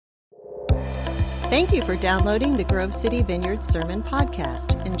Thank you for downloading the Grove City Vineyard Sermon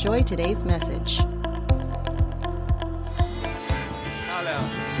Podcast. Enjoy today's message.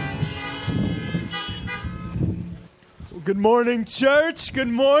 Good morning, church. Good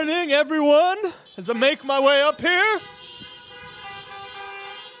morning, everyone. As I make my way up here,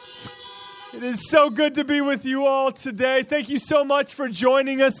 it is so good to be with you all today. Thank you so much for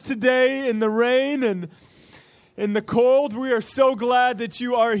joining us today in the rain and in the cold. We are so glad that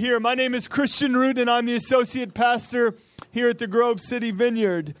you are here. My name is Christian Root, and I'm the associate pastor here at the Grove City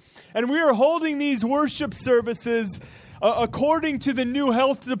Vineyard. And we are holding these worship services according to the new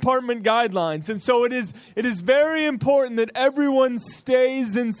health department guidelines. And so it is very important that everyone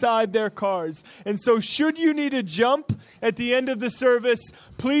stays inside their cars. And so should you need a jump at the end of the service,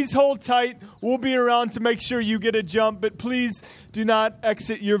 please hold tight. We'll be around to make sure you get a jump, but please do not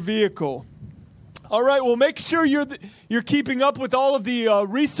exit your vehicle. All right, well, make sure you're keeping up with all of the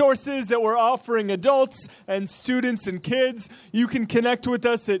resources that we're offering adults and students and kids. You can connect with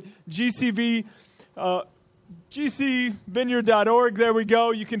us at GCVineyard.org. There we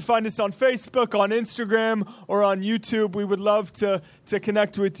go. You can find us on Facebook, on Instagram, or on YouTube. We would love to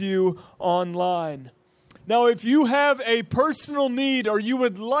connect with you online. Now, if you have a personal need or you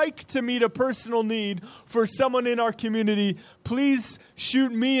would like to meet a personal need for someone in our community, please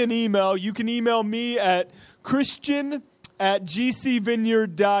shoot me an email. You can email me at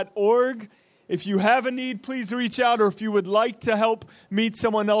christian@gcvineyard.org. If you have a need, please reach out. Or if you would like to help meet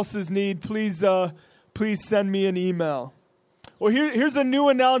someone else's need, please send me an email. Well, here's a new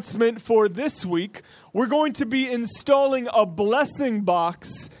announcement for this week. We're going to be installing a blessing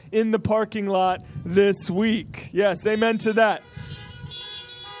box in the parking lot this week. Yes, amen to that.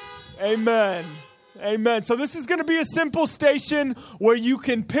 Amen. Amen. So this is going to be a simple station where you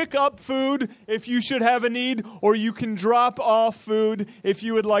can pick up food if you should have a need, or you can drop off food if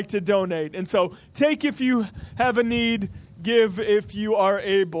you would like to donate. And so take if you have a need, give if you are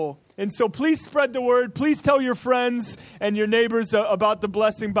able. And so please spread the word. Please tell your friends and your neighbors about the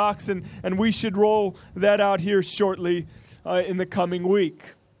blessing box, and we should roll that out here shortly in the coming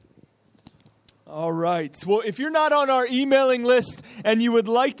week. All right. Well, if you're not on our emailing list and you would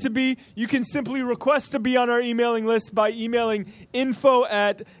like to be, you can simply request to be on our emailing list by emailing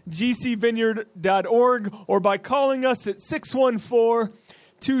info@gcvineyard.org or by calling us at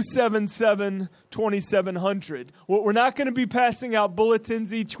 614-277-2700. Well, we're not going to be passing out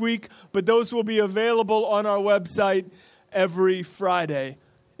bulletins each week, but those will be available on our website every Friday.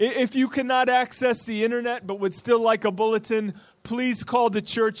 If you cannot access the internet but would still like a bulletin, please call the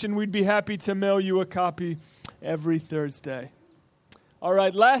church and we'd be happy to mail you a copy every Thursday. All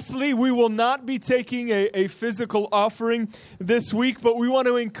right, lastly, we will not be taking a physical offering this week, but we want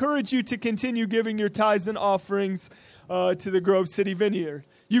to encourage you to continue giving your tithes and offerings to the Grove City Vineyard.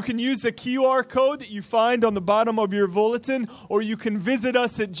 You can use the QR code that you find on the bottom of your bulletin, or you can visit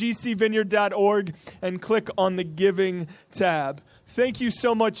us at gcvineyard.org and click on the Giving tab. Thank you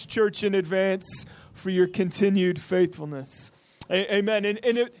so much, church, in advance for your continued faithfulness. Amen.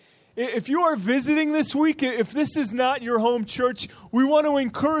 And if you are visiting this week, if this is not your home church, we want to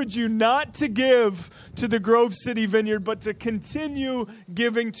encourage you not to give to the Grove City Vineyard, but to continue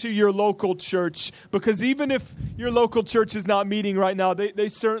giving to your local church. Because even if your local church is not meeting right now, they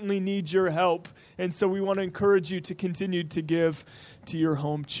certainly need your help. And so we want to encourage you to continue to give to your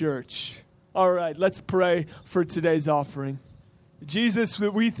home church. All right, let's pray for today's offering. Jesus,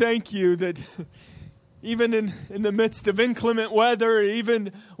 we thank you that even in the midst of inclement weather,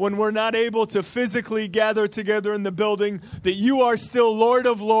 even when we're not able to physically gather together in the building, that you are still Lord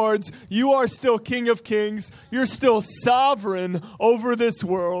of Lords, you are still King of Kings, you're still sovereign over this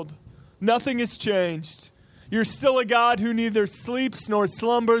world. Nothing has changed. You're still a God who neither sleeps nor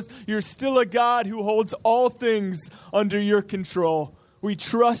slumbers. You're still a God who holds all things under your control. We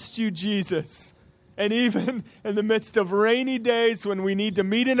trust you, Jesus. And even in the midst of rainy days when we need to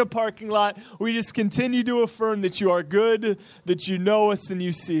meet in a parking lot, we just continue to affirm that you are good, that you know us and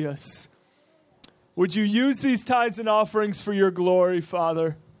you see us. Would you use these tithes and offerings for your glory,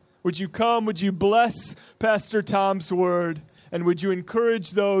 Father? Would you come? Would you bless Pastor Tom's word? And would you encourage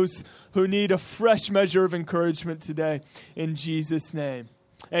those who need a fresh measure of encouragement today? In Jesus' name.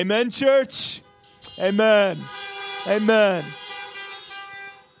 Amen, church? Amen. Amen.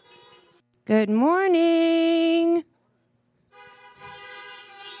 Good morning.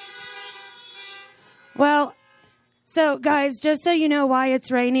 Well, so guys, just so you know why it's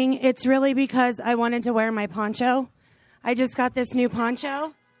raining, it's really because I wanted to wear my poncho. I just got this new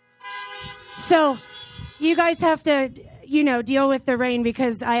poncho. So you guys have to, deal with the rain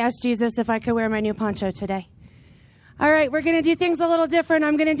because I asked Jesus if I could wear my new poncho today. All right, we're going to do things a little different.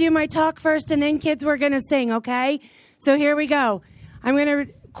 I'm going to do my talk first, and then kids, we're going to sing, okay? So here we go. I'm going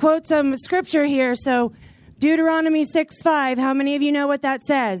to quote some scripture here. So Deuteronomy 6:5, how many of you know what that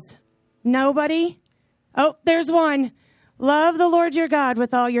says? Nobody? Oh, there's one. Love the Lord your God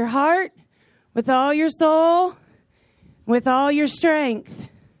with all your heart, with all your soul, with all your strength.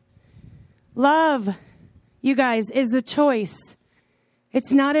 Love, you guys, is a choice.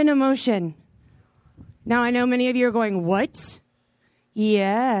 It's not an emotion. Now, I know many of you are going, what?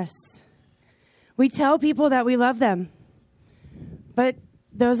 Yes. We tell people that we love them, but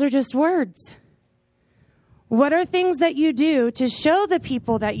those are just words. What are things that you do to show the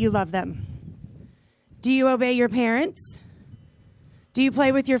people that you love them? Do you obey your parents? Do you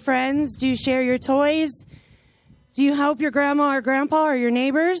play with your friends? Do you share your toys? Do you help your grandma or grandpa or your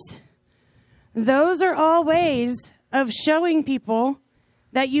neighbors? Those are all ways of showing people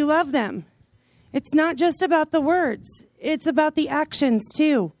that you love them. It's not just about the words. It's about the actions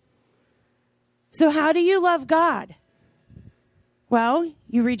too. So how do you love God? Well,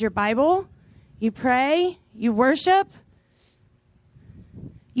 you read your Bible, you pray, you worship,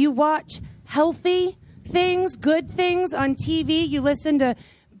 you watch healthy things, good things on TV, you listen to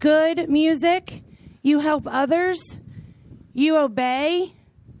good music, you help others, you obey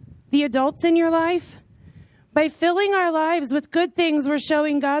the adults in your life. By filling our lives with good things, we're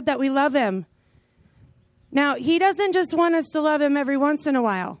showing God that we love him. Now, he doesn't just want us to love him every once in a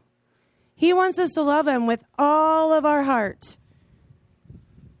while. He wants us to love him with all of our heart.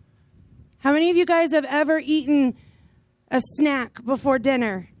 How many of you guys have ever eaten a snack before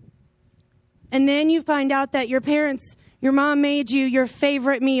dinner? And then you find out that your mom made you your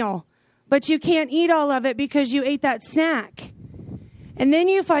favorite meal, but you can't eat all of it because you ate that snack. And then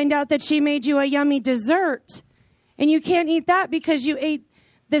you find out that she made you a yummy dessert, and you can't eat that because you ate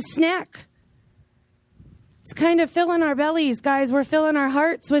the snack. It's kind of filling our bellies, guys. We're filling our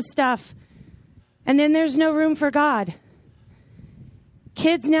hearts with stuff. And then there's no room for God.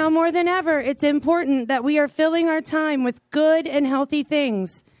 Kids, now more than ever, it's important that we are filling our time with good and healthy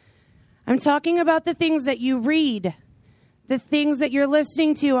things. I'm talking about the things that you read, the things that you're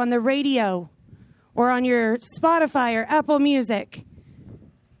listening to on the radio or on your Spotify or Apple Music,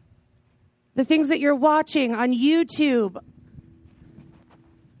 the things that you're watching on YouTube.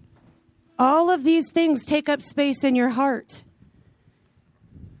 All of these things take up space in your heart.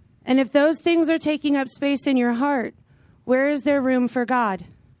 And if those things are taking up space in your heart, where is there room for God?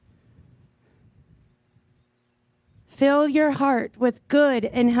 Fill your heart with good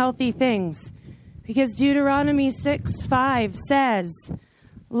and healthy things. Because Deuteronomy 6:5 says,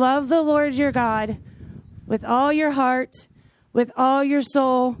 love the Lord your God with all your heart, with all your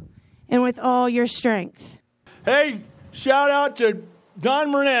soul, and with all your strength. Hey, shout out to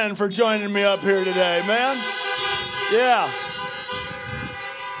Don Moran for joining me up here today, man. Yeah.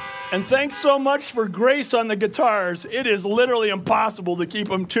 And thanks so much for Grace on the guitars. It is literally impossible to keep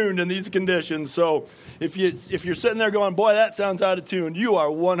them tuned in these conditions. So if you're sitting there going, boy, that sounds out of tune, you are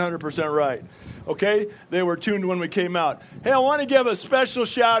 100% right. Okay? They were tuned when we came out. Hey, I want to give a special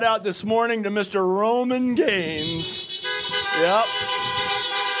shout out this morning to Mr. Roman Gaines. Yep.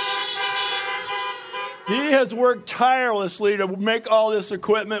 He has worked tirelessly to make all this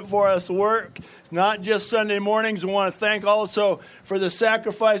equipment for us work. It's not just Sunday mornings. We want to thank also for the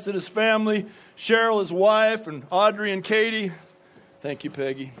sacrifice of his family, Cheryl, his wife, and Audrey and Katie. Thank you,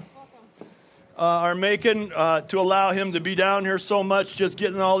 Peggy. Are making to allow him to be down here so much, just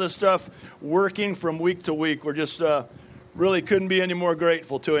getting all this stuff working from week to week. We're just really couldn't be any more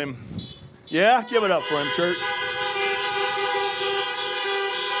grateful to him. Yeah? Give it up for him, church.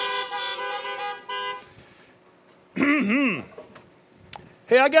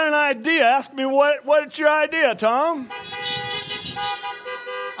 Hey, I got an idea. Ask me what's your idea, Tom?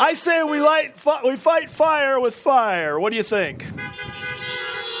 I say we fight fire with fire. What do you think?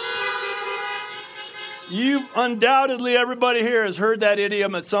 You've undoubtedly, everybody here has heard that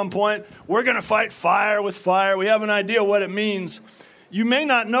idiom at some point. We're going to fight fire with fire. We have an idea what it means. You may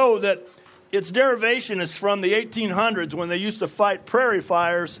not know that its derivation is from the 1800s when they used to fight prairie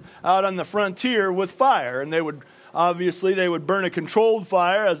fires out on the frontier with fire, and they would burn a controlled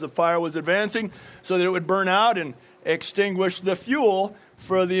fire as the fire was advancing so that it would burn out and extinguish the fuel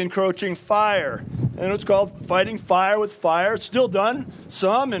for the encroaching fire. And it's called fighting fire with fire. It's still done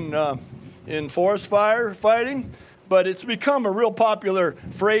some in forest fire fighting, but it's become a real popular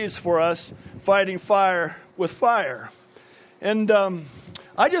phrase for us, fighting fire with fire. And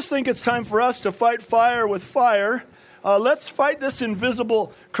I just think it's time for us to fight fire with fire. Let's fight this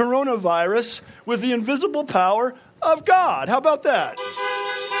invisible coronavirus with the invisible power of God. How about that?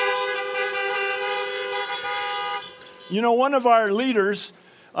 You know, one of our leaders,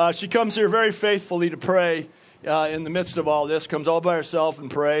 she comes here very faithfully to pray in the midst of all this, comes all by herself and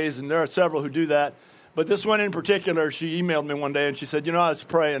prays, and there are several who do that. But this one in particular, she emailed me one day, and she said, you know, I was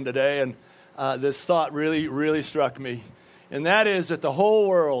praying today, and this thought really, really struck me. And that is that the whole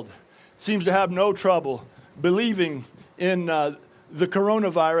world seems to have no trouble believing in the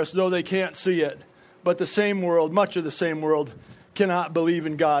coronavirus, though they can't see it. But the same world, much of the same world, cannot believe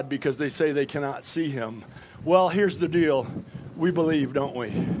in God because they say they cannot see him. Well, here's the deal. We believe, don't we?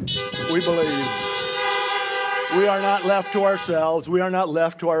 We believe. We are not left to ourselves. We are not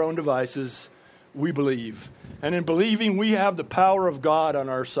left to our own devices. We believe. And in believing, we have the power of God on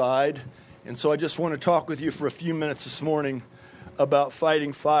our side. And so I just want to talk with you for a few minutes this morning about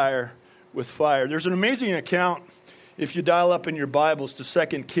fighting fire with fire. There's an amazing account, if you dial up in your Bibles to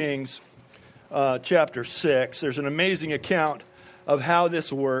 2 Kings chapter 6. There's an amazing account of how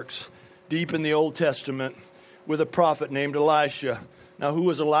this works deep in the Old Testament with a prophet named Elisha. Now, who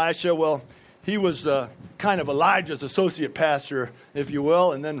was Elisha? Well, he was kind of Elijah's associate pastor, if you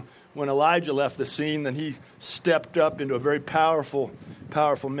will. And then when Elijah left the scene, then he stepped up into a very powerful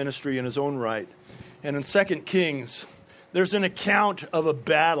ministry in his own right. And in 2 Kings, there's an account of a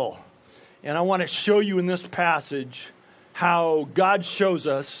battle. And I want to show you in this passage how God shows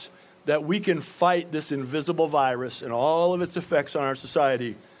us that we can fight this invisible virus and all of its effects on our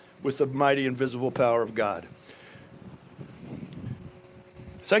society with the mighty invisible power of God.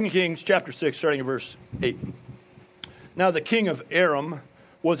 2 Kings chapter 6, starting in verse 8. Now the king of Aram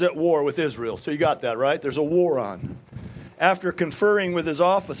was at war with Israel. So you got that, right? There's a war on. After conferring with his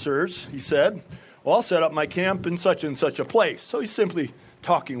officers, he said, well, I'll set up my camp in such and such a place. So he's simply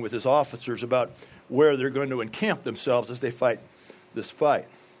talking with his officers about where they're going to encamp themselves as they fight this fight.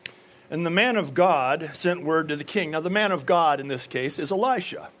 And the man of God sent word to the king. Now, the man of God in this case is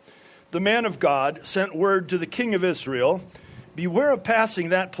Elisha. The man of God sent word to the king of Israel, beware of passing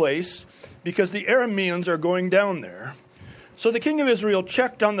that place, because the Arameans are going down there. So the king of Israel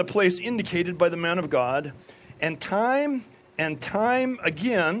checked on the place indicated by the man of God, and time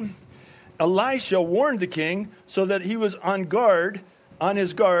again, Elisha warned the king so that he was on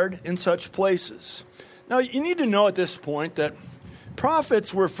his guard in such places. Now, you need to know at this point that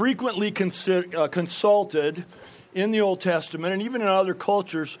prophets were frequently consulted in the Old Testament and even in other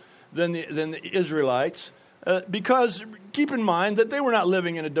cultures than the Israelites, because keep in mind that they were not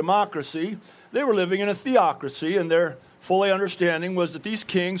living in a democracy. They were living in a theocracy, and their fully understanding was that these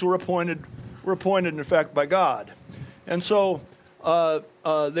kings were appointed in fact by God. And so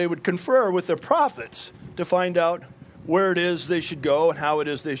they would confer with their prophets to find out where it is they should go and how it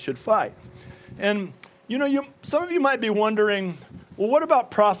is they should fight. And some of you might be wondering, well, what about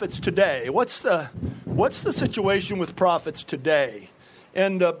prophets today? What's the situation with prophets today?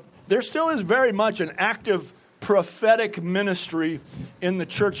 And there still is very much an active prophetic ministry in the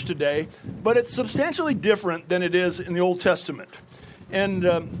church today, but it's substantially different than it is in the Old Testament. And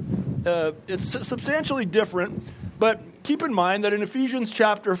it's substantially different, but keep in mind that in Ephesians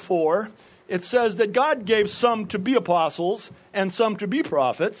chapter 4, it says that God gave some to be apostles and some to be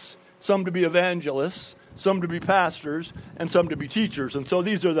prophets, some to be evangelists, some to be pastors, and some to be teachers. And so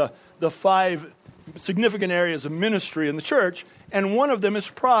these are the 5 significant areas of ministry in the church, and one of them is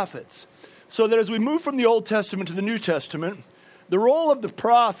prophets. So that as we move from the Old Testament to the New Testament, the role of the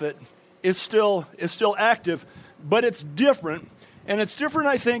prophet is still active, but it's different. And it's different,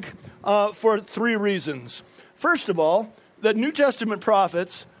 I think, for 3 reasons. First of all, that New Testament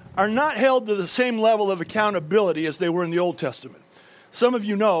prophets are not held to the same level of accountability as they were in the Old Testament. Some of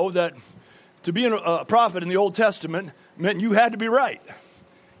you know that to be a prophet in the Old Testament meant you had to be right.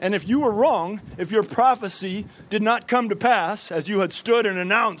 And if you were wrong, if your prophecy did not come to pass, as you had stood and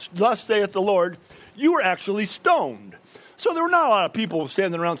announced, thus saith the Lord, you were actually stoned. So there were not a lot of people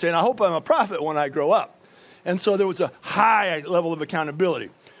standing around saying, I hope I'm a prophet when I grow up. And so there was a high level of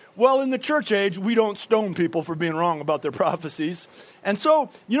accountability. Well, in the church age, we don't stone people for being wrong about their prophecies. And so,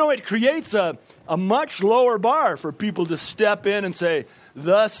 it creates a much lower bar for people to step in and say,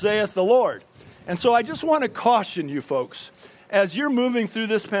 thus saith the Lord. And so I just want to caution you folks, as you're moving through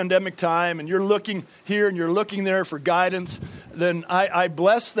this pandemic time and you're looking here and you're looking there for guidance, then I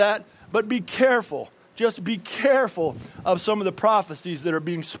bless that. But be careful. Just be careful of some of the prophecies that are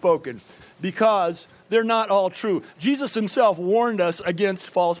being spoken, because they're not all true. Jesus himself warned us against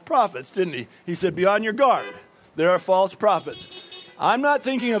false prophets, didn't he? He said, be on your guard. There are false prophets. I'm not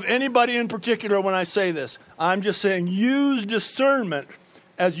thinking of anybody in particular when I say this. I'm just saying use discernment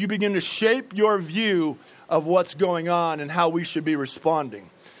as you begin to shape your view of what's going on and how we should be responding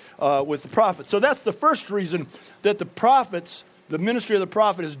with the prophets. So that's the first reason that the ministry of the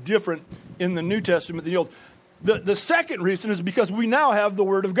prophet is different in the New Testament than the Old. The second reason is because we now have the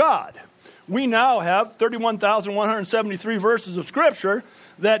Word of God. We now have 31,173 verses of Scripture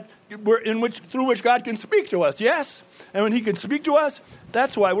through which God can speak to us, yes? And when he can speak to us,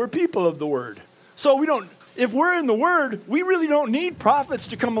 that's why we're people of the Word. So if we're in the Word, we really don't need prophets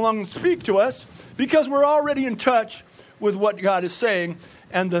to come along and speak to us because we're already in touch with what God is saying.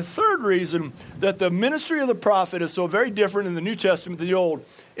 And the third reason that the ministry of the prophet is so very different in the New Testament than the Old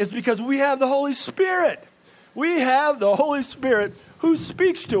is because we have the Holy Spirit. We have the Holy Spirit who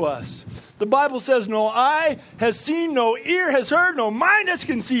speaks to us. The Bible says, no eye has seen, no ear has heard, no mind has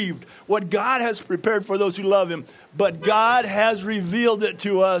conceived what God has prepared for those who love him. But God has revealed it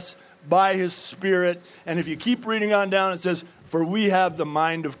to us by his Spirit. And if you keep reading on down, it says, for we have the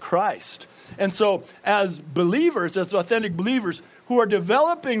mind of Christ. And so as believers, as authentic believers who are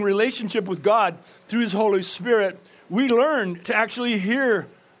developing relationship with God through his Holy Spirit, we learn to actually hear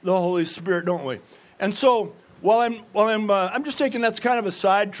the Holy Spirit, don't we? And so I'm just taking that's kind of a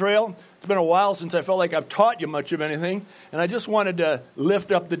side trail. It's been a while since I felt like I've taught you much of anything, and I just wanted to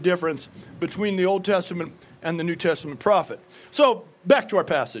lift up the difference between the Old Testament and the New Testament prophet. So back to our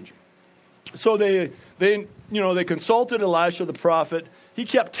passage. So they consulted Elisha the prophet. He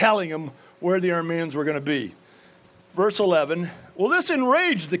kept telling them where the Arameans were going to be. Verse 11. Well, this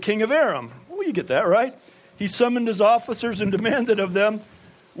enraged the king of Aram. Well, you get that, right? He summoned his officers and demanded of them,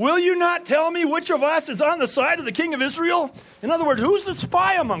 will you not tell me which of us is on the side of the king of Israel? In other words, who's the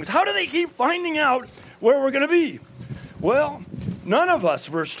spy among us? How do they keep finding out where we're going to be? Well, none of us,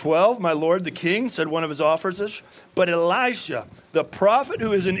 verse 12, my lord the king, said one of his officers, but Elisha, the prophet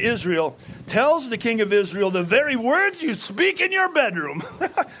who is in Israel, tells the king of Israel the very words you speak in your bedroom.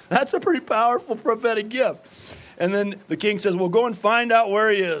 That's a pretty powerful prophetic gift. And then the king says, well, go and find out where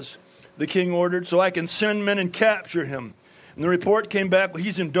he is. The king ordered, so I can send men and capture him. And the report came back, well,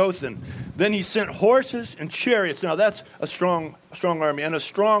 he's in Dothan. Then he sent horses and chariots. Now that's a strong army and a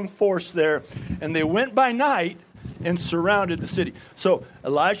strong force there. And they went by night and surrounded the city. So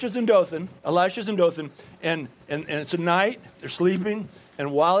Elisha's in Dothan, and it's a night, they're sleeping,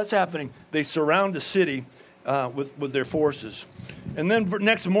 and while it's happening, they surround the city with their forces. And then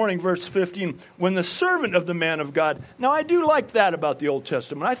next morning, verse 15, when the servant of the man of God. Now I do like that about the Old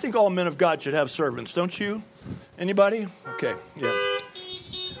Testament. I think all men of God should have servants, don't you? Anybody? Okay, yeah.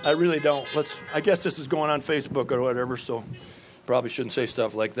 I really don't. I guess this is going on Facebook or whatever, so probably shouldn't say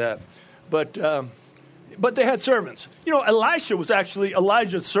stuff like that. But they had servants. You know, Elisha was actually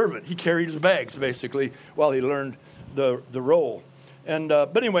Elijah's servant. He carried his bags, basically, while he learned the role. And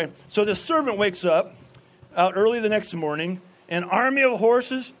but anyway, so the servant wakes up out early the next morning. An army of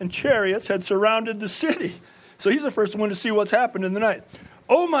horses and chariots had surrounded the city. So he's the first one to see what's happened in the night.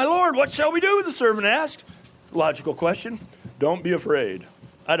 Oh, my Lord, what shall we do? The servant asked. Logical question. Don't be afraid.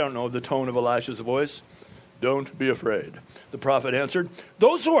 I don't know the tone of Elisha's voice. Don't be afraid. The prophet answered,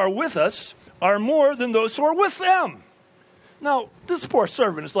 those who are with us are more than those who are with them. Now, this poor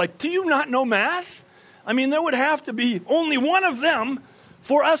servant is like, do you not know math? I mean, there would have to be only one of them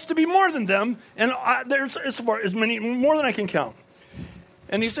for us to be more than them, and there's as many, more than I can count.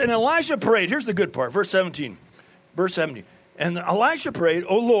 And he said, and Elisha prayed. Here's the good part, verse 17. And Elisha prayed,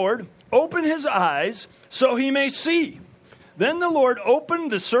 O Lord, open his eyes so he may see. Then the Lord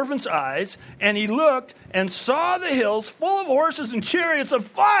opened the servant's eyes, and he looked and saw the hills full of horses and chariots of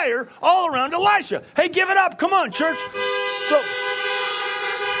fire all around Elisha. Hey, give it up. Come on, church.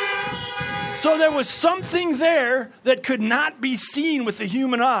 So there was something there that could not be seen with the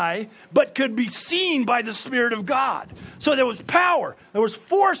human eye, but could be seen by the Spirit of God. So there was power, there was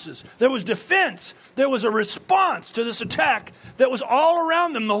forces, there was defense, there was a response to this attack that was all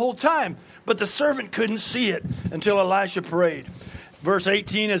around them the whole time. But the servant couldn't see it until Elisha prayed. Verse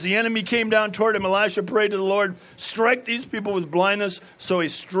 18, as the enemy came down toward him, Elisha prayed to the Lord, strike these people with blindness. So he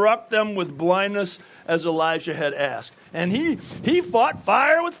struck them with blindness as Elijah had asked. And he fought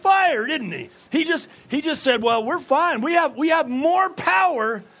fire with fire, didn't he? He just said, well, we're fine. We have more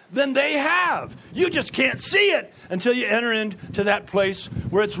power than they have. You just can't see it until you enter into that place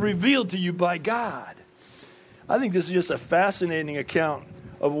where it's revealed to you by God. I think this is just a fascinating account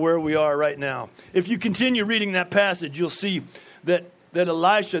of where we are right now. If you continue reading that passage, you'll see that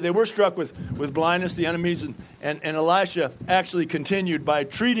Elisha, they were struck with blindness, the enemies, and Elisha actually continued by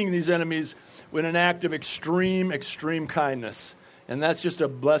treating these enemies with an act of extreme kindness. And that's just a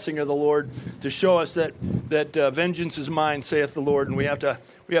blessing of the Lord to show us that vengeance is mine, saith the Lord, and we have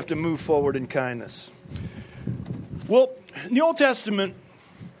to move forward in kindness. Well, in the Old Testament,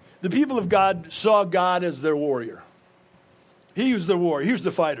 the people of God saw God as their warrior. He was the warrior. He was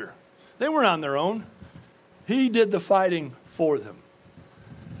the fighter. They weren't on their own. He did the fighting for them.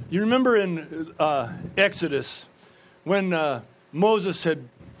 You remember in Exodus when Moses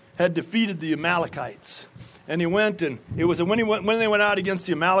had defeated the Amalekites, and he went, and it was when they went out against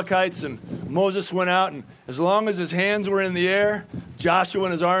the Amalekites, and Moses went out, and as long as his hands were in the air, Joshua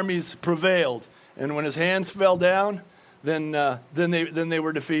and his armies prevailed, and when his hands fell down, then they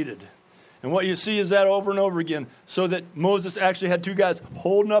were defeated. And what you see is that over and over again, so that Moses actually had two guys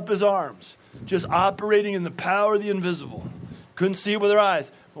holding up his arms, just operating in the power of the invisible. Couldn't see it with their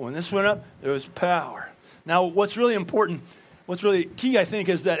eyes. But when this went up, there was power. Now, what's really important, what's really key, I think,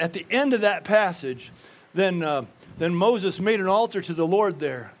 is that at the end of that passage, then Moses made an altar to the Lord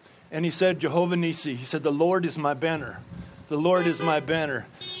there. And he said, Jehovah Nissi. He said, the Lord is my banner. The Lord is my banner.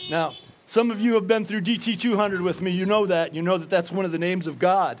 Now, some of you have been through DT 200 with me. You know that. You know that that's one of the names of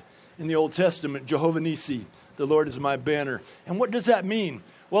God in the Old Testament, Jehovah Nissi. The Lord is my banner. And what does that mean?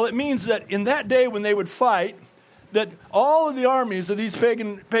 Well, it means that in that day when they would fight, that all of the armies of these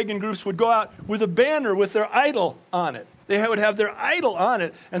pagan groups would go out with a banner with their idol on it. They would have their idol on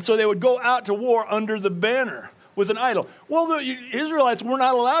it, and so they would go out to war under the banner with an idol. Well, the Israelites were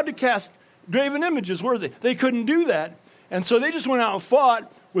not allowed to cast graven images, were they? They couldn't do that, and so they just went out and fought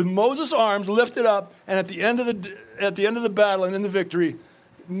with Moses' arms lifted up, and at the end of the battle and in the victory,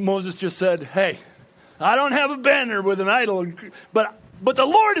 Moses just said, hey, I don't have a banner with an idol, but the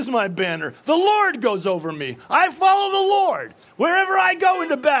Lord is my banner. The Lord goes over me. I follow the Lord. Wherever I go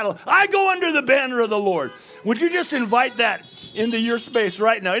into battle, I go under the banner of the Lord. Would you just invite that into your space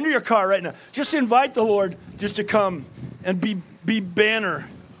right now, into your car right now? Just invite the Lord just to come and be banner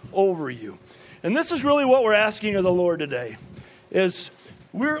over you. And this is really what we're asking of the Lord today, is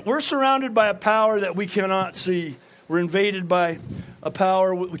we're surrounded by a power that we cannot see. We're invaded by a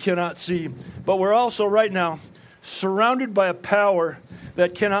power we cannot see. But we're also right now surrounded by a power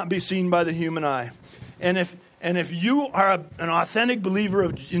that cannot be seen by the human eye. And if you are an authentic believer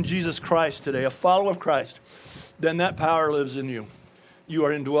in Jesus Christ today, a follower of Christ, then that power lives in you. You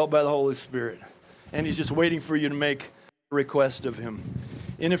are indwelt by the Holy Spirit. And he's just waiting for you to make a request of him.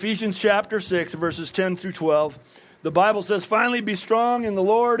 In Ephesians chapter 6, verses 10 through 12, the Bible says, finally be strong in the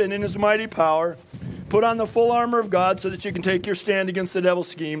Lord and in his mighty power. Put on the full armor of God so that you can take your stand against the devil's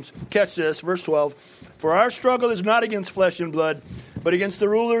schemes. Catch this, verse 12. For our struggle is not against flesh and blood, but against the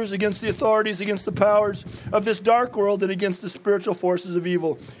rulers, against the authorities, against the powers of this dark world, and against the spiritual forces of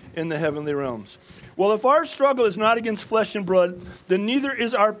evil in the heavenly realms. Well, if our struggle is not against flesh and blood, then neither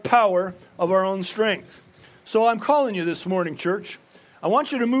is our power of our own strength. So I'm calling you this morning, church. I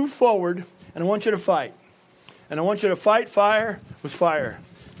want you to move forward, and I want you to fight. And I want you to fight fire with fire.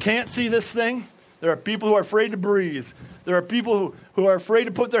 Can't see this thing? There are people who are afraid to breathe. There are people who are afraid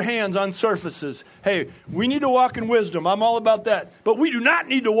to put their hands on surfaces. Hey, we need to walk in wisdom. I'm all about that. But we do not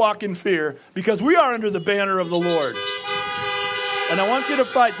need to walk in fear because we are under the banner of the Lord. And I want you to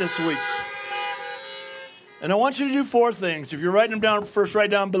fight this week. And I want you to do 4 things. If you're writing them down, first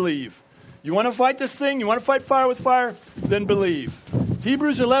write down believe. You want to fight this thing? You want to fight fire with fire? Then believe.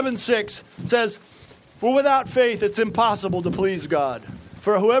 Hebrews 11:6 says, for without faith it's impossible to please God.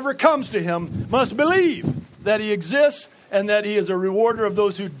 For whoever comes to him must believe that he exists and that he is a rewarder of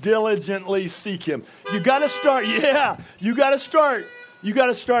those who diligently seek him. You got to start. Yeah, you got to start. You got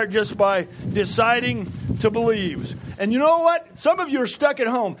to start just by deciding to believe. And you know what? Some of you are stuck at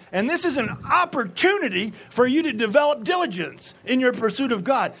home, and this is an opportunity for you to develop diligence in your pursuit of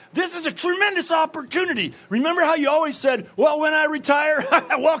God. This is a tremendous opportunity. Remember how you always said, well, when I retire,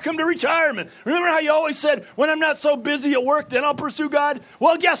 welcome to retirement. Remember how you always said, when I'm not so busy at work, then I'll pursue God?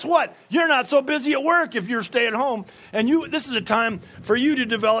 Well, guess what? You're not so busy at work if you're staying home. And this is a time for you to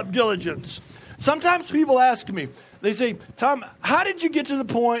develop diligence. Sometimes people ask me, they say, Tom, how did you get to the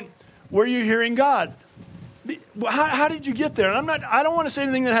point where you're hearing God? How did you get there? And I don't want to say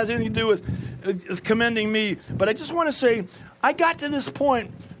anything that has anything to do with commending me, but I just want to say I got to this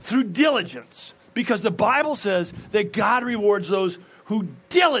point through diligence because the Bible says that God rewards those who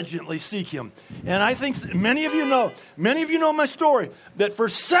diligently seek him. And I think many of you know my story, that for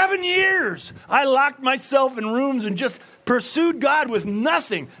 7 years I locked myself in rooms and just pursued God with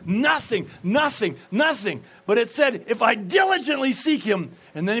nothing. But it said, if I diligently seek him,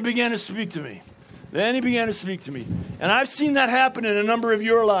 and then he began to speak to me. And I've seen that happen in a number of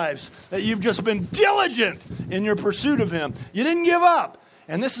your lives, that you've just been diligent in your pursuit of him. You didn't give up.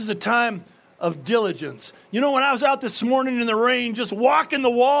 And this is a time of diligence. You know, when I was out this morning in the rain, just walking the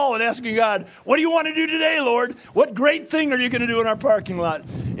wall and asking God, what do you want to do today, Lord? What great thing are you going to do in our parking lot?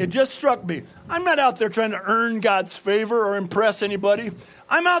 It just struck me. I'm not out there trying to earn God's favor or impress anybody.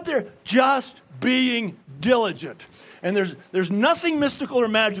 I'm out there just being diligent. And there's nothing mystical or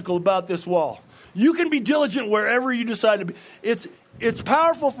magical about this wall. You can be diligent wherever you decide to be. it's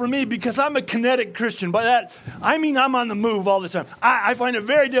powerful for me because I'm a kinetic Christian. By that, I mean I'm on the move all the time. I find it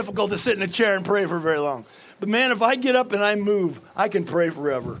very difficult to sit in a chair and pray for very long. But man, if I get up and I move, I can pray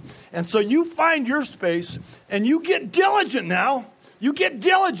forever. And so you find your space and you get diligent now. You get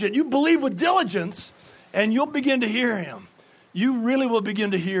diligent. You believe with diligence and you'll begin to hear him. You really will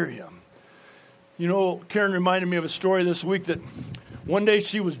begin to hear him. You know, Karen reminded me of a story this week that one day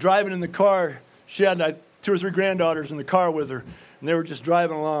she was driving in the car. She had 2 or 3 granddaughters in the car with her, and they were just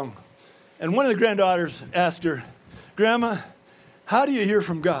driving along. And one of the granddaughters asked her, "Grandma, how do you hear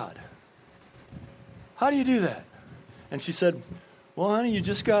from God? How do you do that?" And she said, "Well, honey, you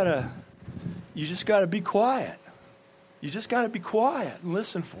just gotta be quiet. You just gotta be quiet and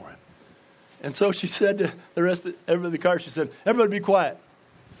listen for him." And so she said to the rest of everybody in the car, she said, "Everybody be quiet."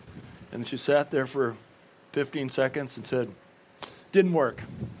 And she sat there for 15 seconds and said, "Didn't work."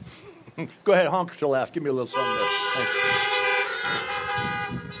 Go ahead, honk your laugh. Give me a little something there. Thanks.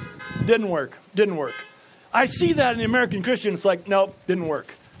 Didn't work. Didn't work. I see that in the American Christian. It's like, nope, didn't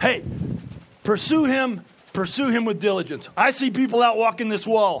work. Hey, pursue him with diligence. I see people out walking this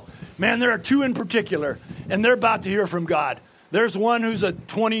wall. Man, there are 2 in particular, and they're about to hear from God. There's one who's a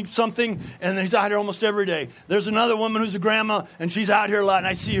 20-something, and he's out here almost every day. There's another woman who's a grandma, and she's out here a lot, and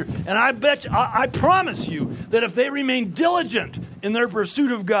I see her. And I promise you that if they remain diligent in their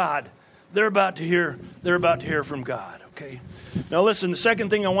pursuit of God, they're about to hear from God, okay? Now listen, the second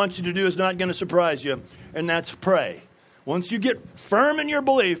thing I want you to do is not going to surprise you, and that's pray. Once you get firm in your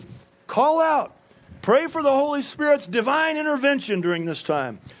belief, call out. Pray for the Holy Spirit's divine intervention during this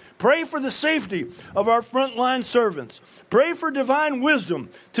time. Pray for the safety of our frontline servants. Pray for divine wisdom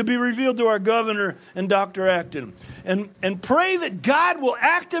to be revealed to our governor and Dr. Acton. And pray that God will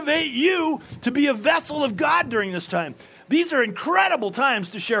activate you to be a vessel of God during this time. These are incredible times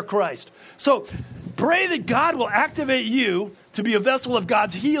to share Christ. So pray that God will activate you to be a vessel of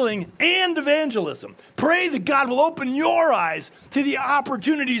God's healing and evangelism. Pray that God will open your eyes to the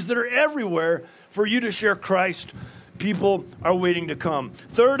opportunities that are everywhere for you to share Christ. People are waiting to come.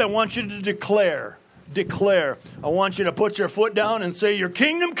 Third, I want you to declare. Declare. I want you to put your foot down and say, "Your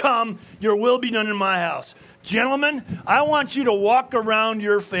kingdom come, your will be done in my house." Gentlemen, I want you to walk around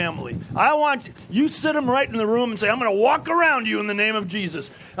your family. I want you sit them right in the room and say, "I'm going to walk around you in the name of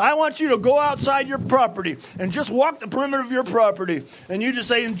Jesus." I want you to go outside your property and just walk the perimeter of your property. And you just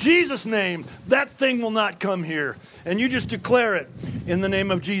say, "In Jesus' name, that thing will not come here." And you just declare it in the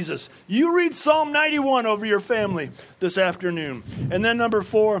name of Jesus. You read Psalm 91 over your family this afternoon. And then number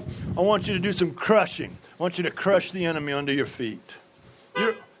 4, I want you to do some crushing. I want you to crush the enemy under your feet.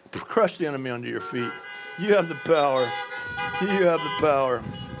 Crush the enemy under your feet. You have the power. You have the power.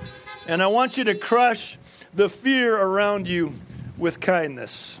 And I want you to crush the fear around you with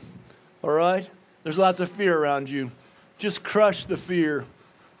kindness. All right? There's lots of fear around you. Just crush the fear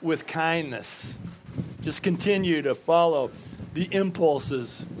with kindness. Just continue to follow the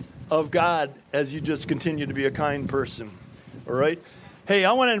impulses of God as you just continue to be a kind person. All right? Hey,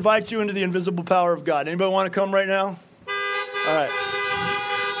 I want to invite you into the invisible power of God. Anybody want to come right now? All right.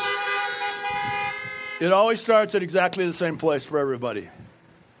 It always starts at exactly the same place for everybody.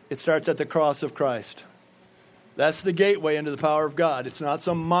 It starts at the cross of Christ. That's the gateway into the power of God. It's not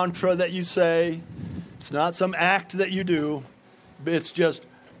some mantra that you say. It's not some act that you do. It's just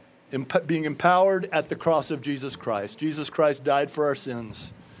being empowered at the cross of Jesus Christ. Jesus Christ died for our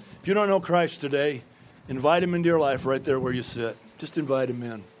sins. If you don't know Christ today, invite him into your life right there where you sit. Just invite him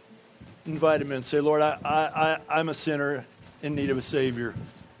in. Invite him in. Say, "Lord, I'm a sinner in need of a Savior.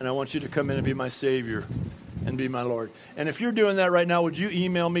 And I want you to come in and be my Savior and be my Lord." And if you're doing that right now, would you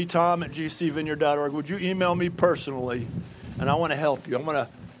email me, tom@gcvineyard.org? Would you email me personally? And I want to help you. I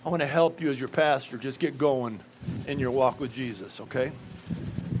want to help you as your pastor. Just get going in your walk with Jesus, okay?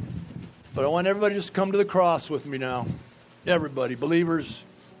 But I want everybody just to come to the cross with me now. Everybody, believers,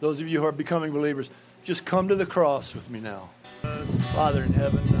 those of you who are becoming believers, just come to the cross with me now. Father in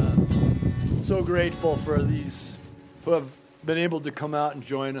heaven, so grateful for these who have been able to come out and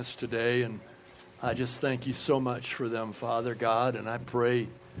join us today, and I just thank you so much for them, Father God, and I pray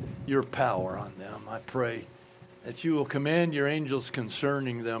your power on them. I pray that you will command your angels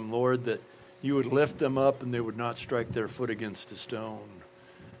concerning them, Lord, that you would lift them up and they would not strike their foot against a stone.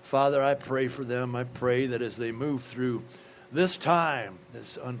 Father, I pray for them. I pray that as they move through this time,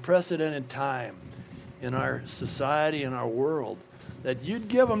 this unprecedented time in our society and our world, that you'd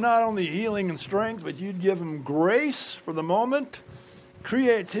give them not only healing and strength, but you'd give them grace for the moment,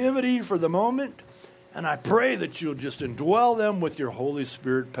 creativity for the moment, and I pray that you'll just indwell them with your Holy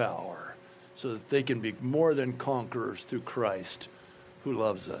Spirit power so that they can be more than conquerors through Christ who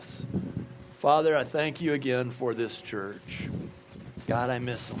loves us. Father, I thank you again for this church. God, I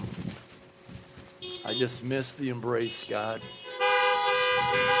miss them. I just miss the embrace, God.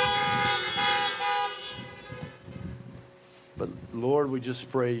 But Lord, we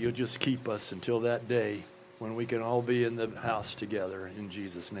just pray you'll just keep us until that day when we can all be in the house together. In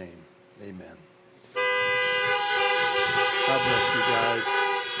Jesus' name, amen. God bless you guys.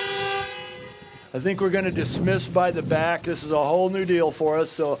 I think we're going to dismiss by the back. This is a whole new deal for us.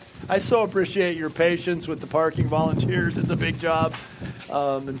 So I so appreciate your patience with the parking volunteers. It's a big job.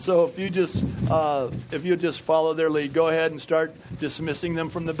 And so if you just follow their lead, go ahead and start dismissing them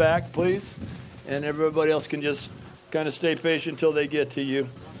from the back, please. And everybody else can just kind of stay patient until they get to you.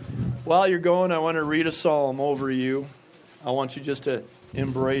 While you're going, I want to read a psalm over you. I want you just to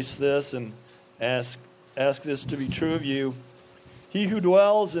embrace this and ask this to be true of you. He who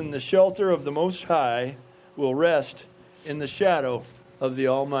dwells in the shelter of the Most High will rest in the shadow of the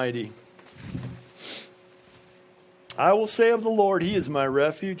Almighty. I will say of the Lord, He is my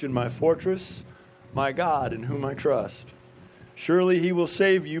refuge and my fortress, my God in whom I trust. Surely He will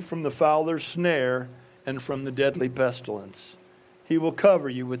save you from the fowler's snare and from the deadly pestilence. He will cover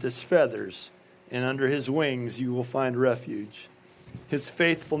you with His feathers, and under His wings you will find refuge. His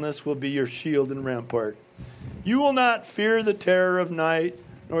faithfulness will be your shield and rampart. You will not fear the terror of night,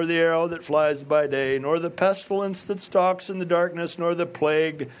 nor the arrow that flies by day, nor the pestilence that stalks in the darkness, nor the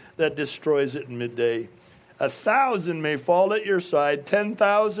plague that destroys at midday. 1,000 may fall at your side,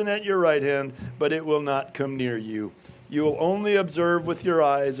 10,000 at your right hand, but it will not come near you. You will only observe with your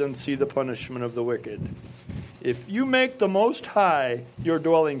eyes and see the punishment of the wicked. If you make the Most High your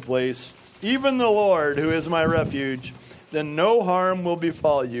dwelling place, even the Lord, who is my refuge, then no harm will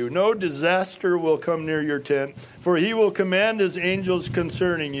befall you. No disaster will come near your tent, for He will command His angels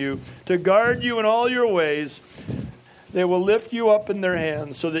concerning you to guard you in all your ways. They will lift you up in their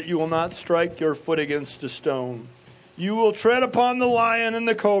hands so that you will not strike your foot against a stone. You will tread upon the lion and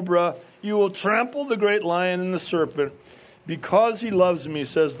the cobra. You will trample the great lion and the serpent. Because He loves me,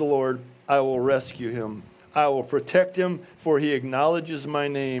 says the Lord, I will rescue him. I will protect him, for he acknowledges my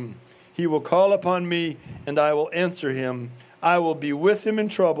name. He will call upon me, and I will answer him. I will be with him in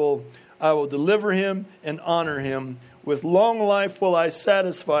trouble. I will deliver him and honor him. With long life will I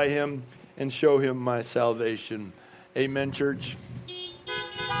satisfy him and show him my salvation. Amen, church.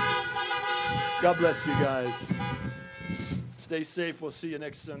 God bless you guys. Stay safe. We'll see you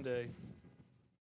next Sunday.